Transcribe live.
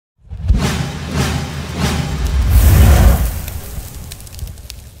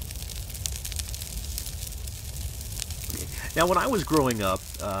Now, when I was growing up,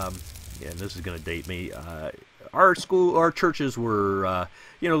 and this is going to date me, our churches were,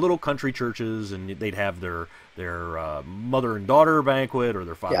 little country churches, and they'd have their mother and daughter banquet or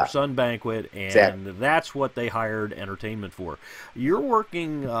their father Yeah, son banquet, exactly. and that's what they hired entertainment for. You're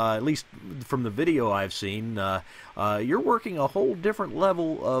working, at least from the video I've seen, you're working a whole different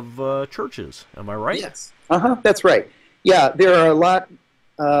level of churches. Am I right? Yes. That's right. Yeah, there are a lot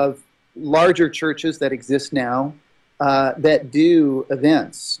of larger churches that exist now that do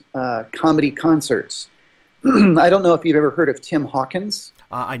events, comedy concerts. I don't know if you've ever heard of Tim Hawkins.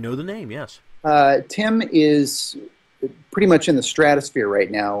 I know the name. Yes. Tim is pretty much in the stratosphere right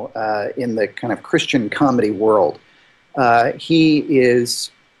now in the kind of Christian comedy world. He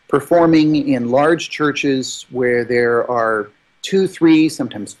is performing in large churches where there are two, three,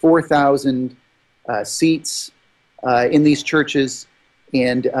 sometimes 4,000 seats in these churches,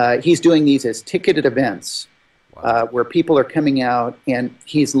 and he's doing these as ticketed events Wow. where people are coming out, and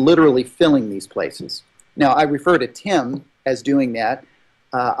he's literally filling these places. Now, I refer to Tim as doing that.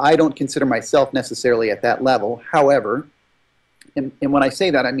 I don't consider myself necessarily at that level. However, and when I say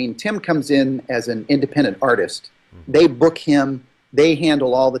that, I mean Tim comes in as an independent artist. Mm-hmm. They book him. They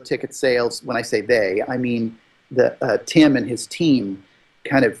handle all the ticket sales. When I say they, I mean Tim and his team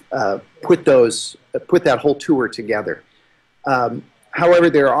kind of put that whole tour together. However,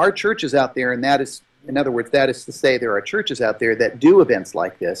 there are churches out there, and that is, in other words, that is to say, there are churches out there that do events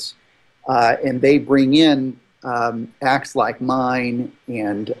like this, and they bring in acts like mine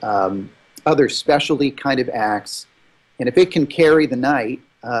and other specialty kind of acts. And if it can carry the night,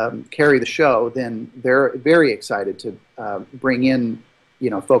 carry the show, then they're very excited to bring in,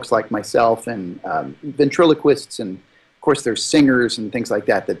 folks like myself and ventriloquists, and of course there's singers and things like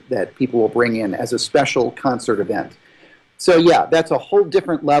that people will bring in as a special concert event. So yeah, that's a whole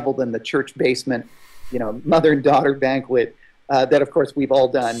different level than the church basement, mother and daughter banquet that of course we've all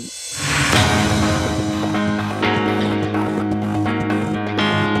done.